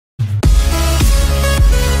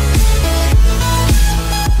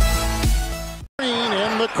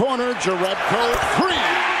corner, Jerebko, three.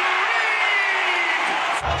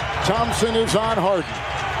 Thompson is on Harden.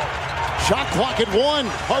 Shot clock at 1.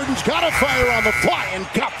 Harden's got a fire on the fly and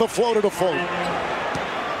got the floater to float.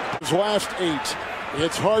 His last 8.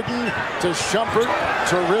 It's Harden to Shumpert,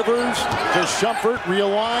 to Rivers, to Shumpert,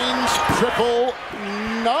 realigns, triple.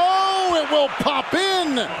 No, it will pop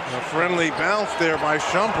in. A friendly bounce there by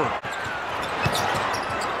Shumpert.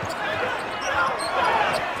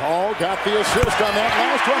 Paul got the assist on that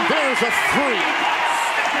last one. There's a 3.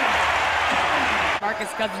 Marcus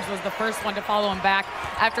Cousins was the first one to follow him back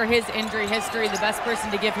after his injury history. The best person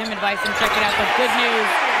to give him advice and check it out. The good news,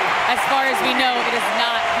 as far as we know, it is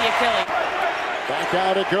not the Achilles. Back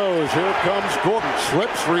out it goes. Here comes Gordon.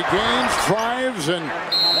 Slips, regains, drives, and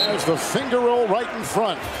has the finger roll right in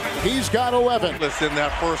front. He's got 11. That's in that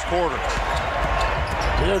first quarter.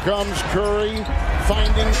 Here comes Curry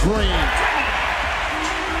finding Green.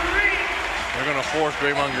 They're going to force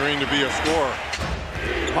Draymond Green to be a scorer.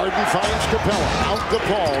 Harden finds Capella. Out to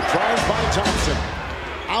Paul. Drives by Thompson.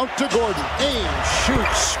 Out to Gordon. Aim,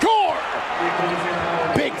 shoots, score!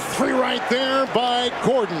 Big 3 right there by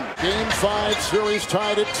Gordon. Game 5 series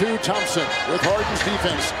tied at 2. Thompson with Harden's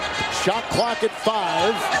defense. Shot clock at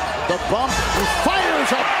 5. The bump. He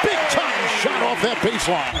fires a big-time shot off that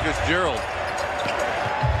baseline. Fitzgerald.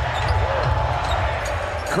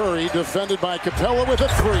 Curry defended by Capella with a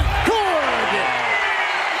 3. Good!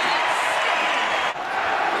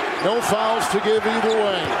 No fouls to give either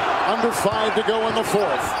way. Under 5 to go in the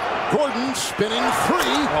 4th. Gordon spinning 3.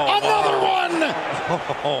 Another one!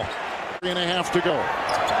 3.5 to go.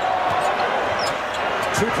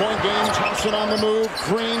 2-point game. Thompson on the move.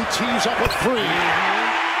 Green tees up a 3.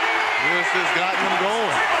 This has gotten him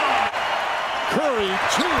going. Curry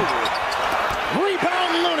 2.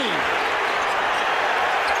 Rebound Looney.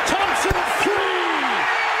 Thompson 3.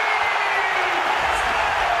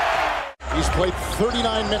 He's played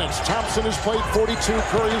 39 minutes. Thompson has played 42.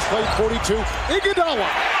 Curry has played 42. Iguodala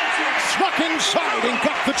snuck inside and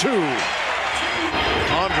got the 2.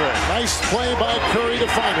 Andre. Nice play by Curry to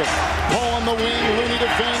find it. Paul on the wing. Looney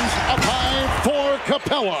defends. Up high for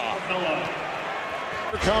Capella.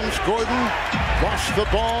 Here comes Gordon. Lost the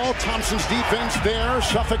ball. Thompson's defense there.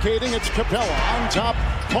 Suffocating. It's Capella on top.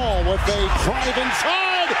 Paul with a drive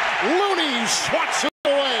inside. Looney swats it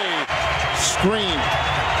away. Screen.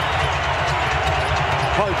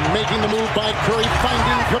 Harden making the move by Curry,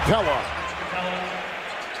 finding Capella.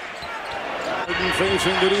 Harden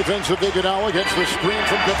facing the defense of Iguodala, gets the screen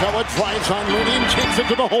from Capella, drives on Looney and takes it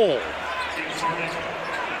to the hole.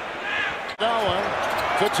 Iguodala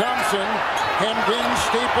to Thompson, hemmed in,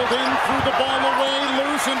 stapled in, threw the ball away,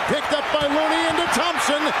 loose and picked up by Looney into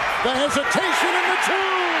Thompson. The hesitation in the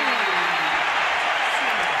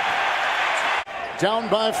 2.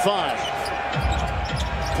 Down by 5.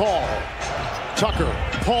 Paul. Tucker,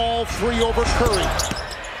 Paul, 3 over Curry.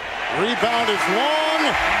 Rebound is long.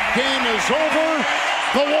 Game is over.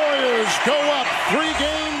 The Warriors go up 3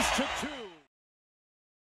 games to 2.